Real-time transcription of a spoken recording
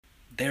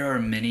There are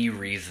many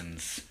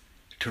reasons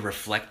to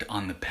reflect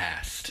on the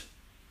past.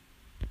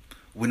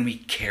 When we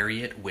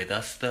carry it with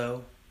us,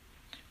 though,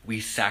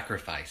 we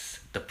sacrifice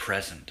the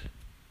present.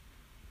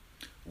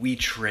 We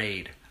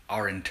trade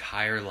our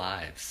entire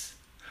lives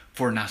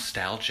for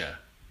nostalgia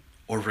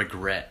or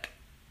regret.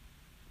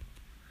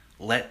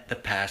 Let the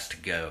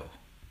past go.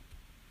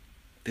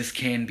 This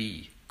can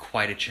be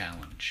quite a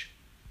challenge.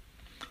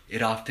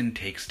 It often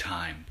takes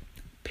time,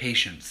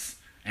 patience,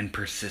 and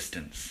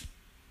persistence.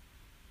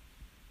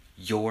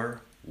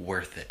 You're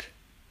worth it.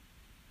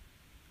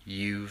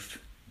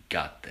 You've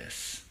got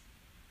this.